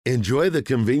Enjoy the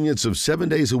convenience of 7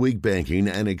 days a week banking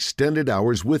and extended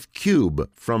hours with Cube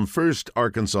from First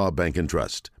Arkansas Bank and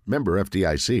Trust. Member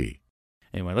FDIC.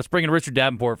 Anyway, let's bring in Richard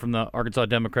Davenport from the Arkansas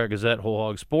Democrat-Gazette, Whole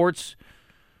Hog Sports.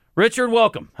 Richard,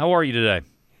 welcome. How are you today?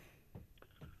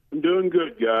 I'm doing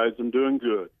good, guys. I'm doing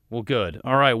good. Well, good.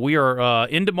 All right, we are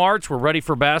into March. We're ready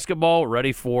for basketball,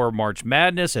 ready for March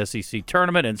Madness, SEC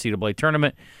tournament, NCAA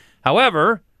tournament.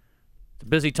 However, it's a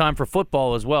busy time for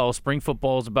football as well. Spring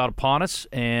football is about upon us,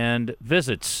 and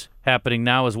visits happening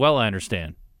now as well, I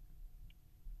understand.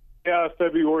 Yeah,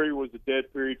 February was a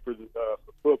dead period for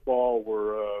football.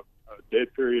 We're a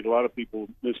dead period. A lot of people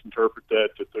misinterpret that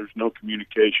there's no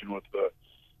communication with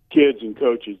kids and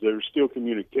coaches. There's still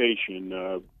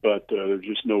communication, but there's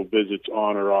just no visits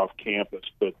on or off campus.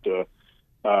 But, they'll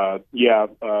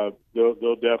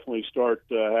definitely start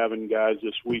having guys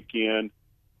this weekend.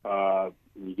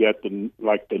 You got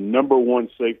the number one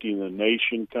safety in the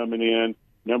nation coming in.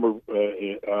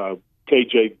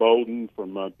 KJ Bolden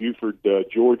from Buford,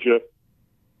 Georgia.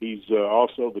 He's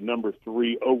also the number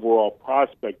 3 overall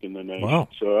prospect in the nation. Wow.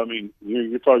 So, I mean,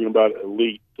 you're talking about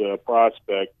elite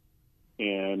prospect,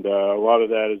 and a lot of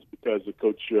that is because of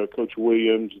Coach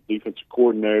Williams, defensive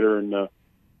coordinator, and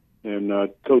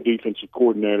co-defensive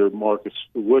coordinator Marcus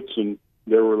Woodson,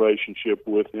 their relationship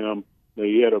with him.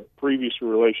 He had a previous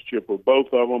relationship with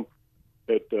both of them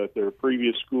at their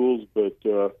previous schools,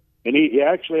 and he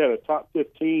actually had a top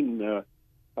 15,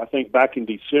 I think, back in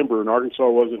December, and Arkansas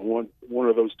wasn't one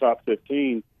of those top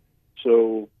 15.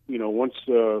 So, once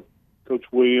Coach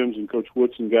Williams and Coach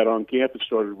Woodson got on campus,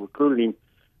 started recruiting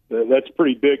him, that's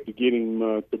pretty big to get him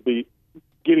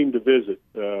to visit.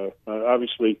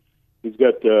 Obviously, he's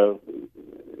got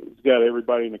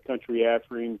everybody in the country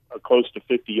after him, close to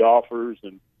 50 offers,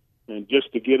 and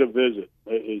just to get a visit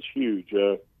is huge.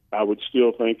 I would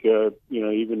still think,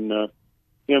 even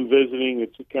him visiting,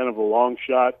 it's kind of a long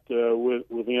shot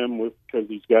with him because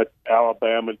he's got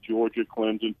Alabama, Georgia,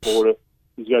 Clemson, Florida.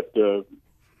 He's got the,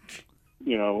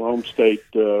 home state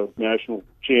national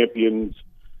champions,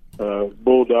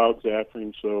 Bulldogs after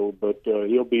him. So, but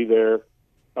he'll be there.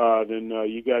 Then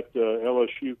you got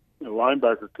LSU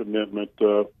linebacker commitment,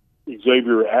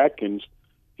 Xavier Atkins.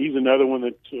 He's another one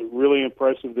that's really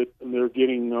impressive that they're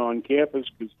getting on campus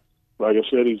because, like I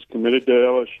said, he's committed to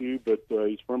LSU, but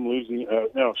he's from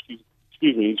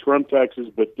he's from Texas,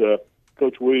 but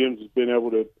Coach Williams has been able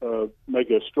to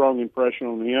make a strong impression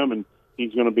on him, and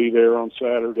he's going to be there on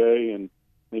Saturday. And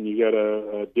then you got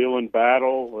a Dylan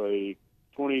Battle, a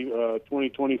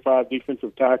 2025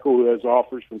 defensive tackle who has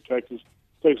offers from Texas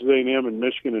A&M, and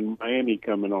Michigan and Miami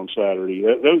coming on Saturday.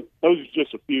 Those are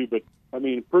just a few, but I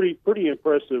mean, pretty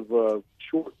impressive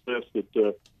short list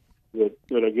that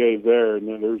I gave there, and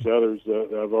then there's others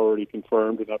that I've already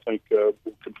confirmed, and I think we'll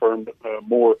confirm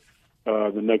more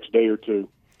the next day or two.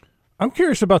 I'm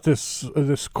curious about this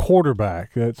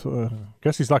quarterback. That's I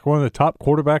guess he's like one of the top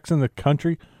quarterbacks in the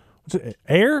country. What's it,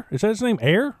 Air? Is that his name?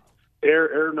 Air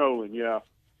Nolan, yeah.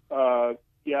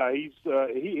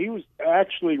 He was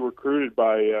actually recruited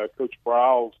by Coach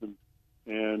Browse,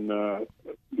 and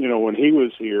when he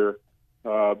was here,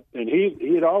 and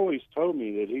he had always told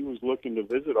me that he was looking to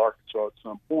visit Arkansas at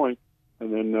some point,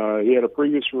 and then he had a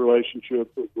previous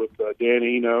relationship with Dan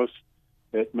Enos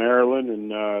at Maryland,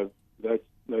 and that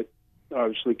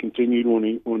obviously continued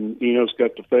when Enos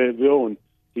got to Fayetteville, and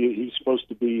he's supposed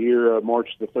to be here March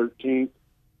the 13th,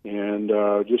 and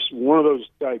just one of those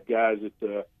type guys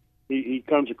that he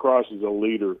comes across as a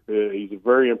leader. He's a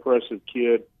very impressive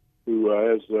kid who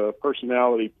has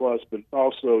personality plus, but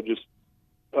also just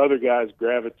other guys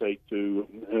gravitate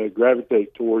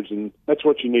towards, and that's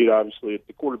what you need, obviously, at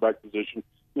the quarterback position.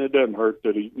 And it doesn't hurt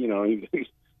that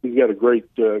he's got a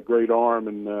great arm,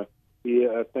 and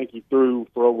I think he threw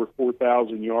for over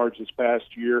 4,000 yards this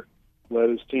past year. Led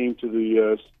his team to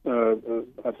the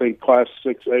I think Class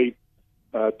 6-8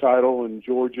 title in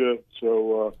Georgia.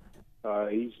 So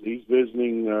he's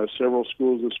visiting several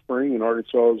schools this spring, and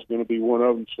Arkansas is going to be one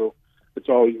of them. So that's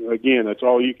all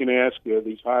you can ask.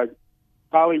 These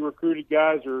highly recruited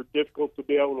guys are difficult to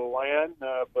be able to land,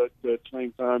 but at the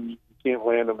same time, you can't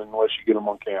land them unless you get them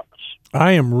on campus.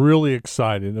 I am really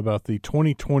excited about the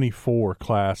 2024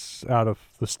 class out of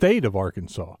the state of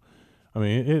Arkansas. I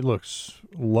mean, it looks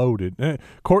loaded.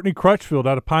 Courtney Crutchfield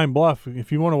out of Pine Bluff, if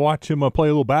you want to watch him play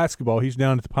a little basketball, he's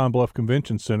down at the Pine Bluff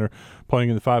Convention Center playing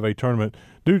in the 5A tournament.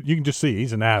 Dude, you can just see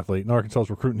he's an athlete, and Arkansas is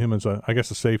recruiting him as, a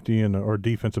safety or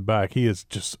defensive back. He is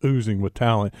just oozing with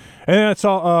talent. And I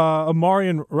saw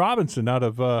Amarian Robinson out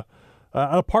of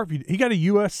Parkview. He got a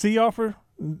USC offer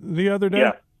the other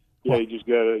day? Yeah, he just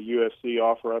got a USC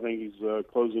offer. I think he's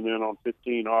closing in on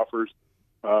 15 offers.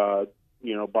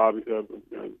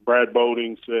 Brad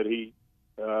Bowding said he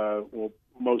will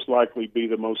most likely be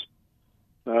the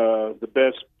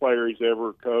best player he's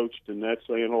ever coached, and that's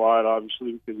saying a lot,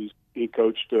 obviously, because he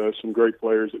coached some great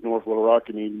players at North Little Rock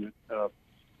and even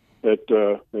at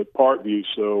Parkview.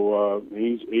 So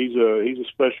he's a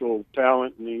special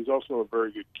talent, and he's also a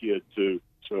very good kid too.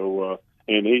 So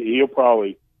and he'll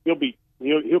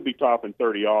be topping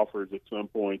 30 offers at some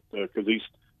point because he's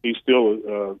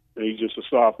just a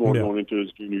sophomore going into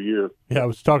his junior year. Yeah, I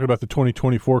was talking about the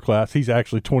 2024 class. He's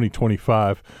actually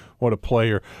 2025. What a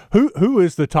player! Who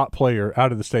is the top player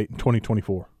out of the state in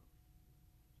 2024?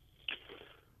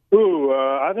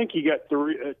 I think you got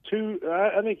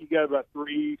I think you got about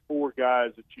 3-4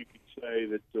 guys that you could say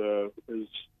that is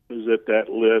at that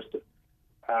list.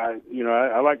 I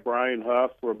like Brian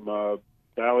Huff from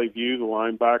Valley View, the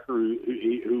linebacker,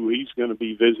 who he's going to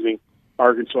be visiting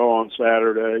Arkansas on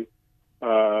Saturday.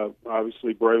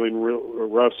 Obviously, Braylon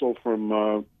Russell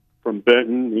from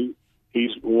Benton.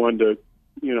 He's one to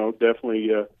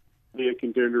definitely be a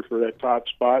contender for that top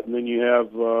spot. And then you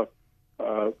have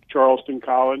Charleston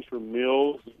Collins from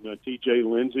Mills and T.J.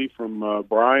 Lindsey from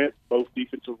Bryant, both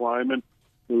defensive linemen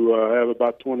who have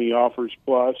about 20 offers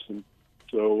plus. And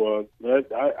so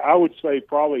I would say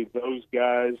probably those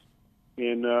guys.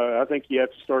 And I think you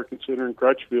have to start considering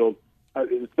Crutchfield.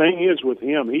 The thing is with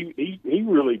him, he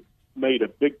really made a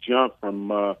big jump from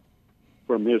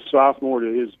his sophomore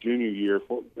to his junior year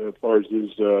as far as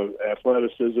his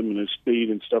athleticism and his speed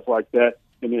and stuff like that.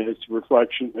 And then it's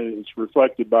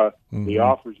reflected by the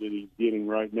offers that he's getting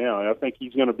right now. And I think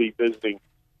he's going to be visiting.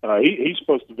 He's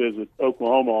supposed to visit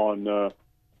Oklahoma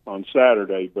on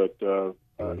Saturday, but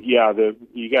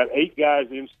you got 8 guys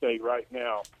in state right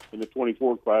now in the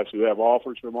 24 class who have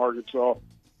offers from Arkansas.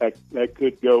 That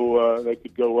could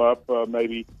go up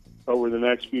maybe over the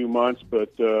next few months,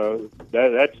 but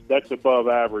that's above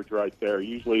average right there.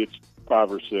 Usually it's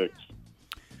 5 or 6.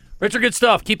 Richard, good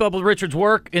stuff. Keep up with Richard's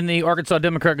work in the Arkansas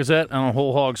Democrat-Gazette and on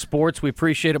Whole Hog Sports. We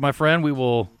appreciate it, my friend. We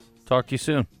will talk to you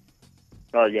soon.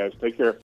 All right, guys. Take care.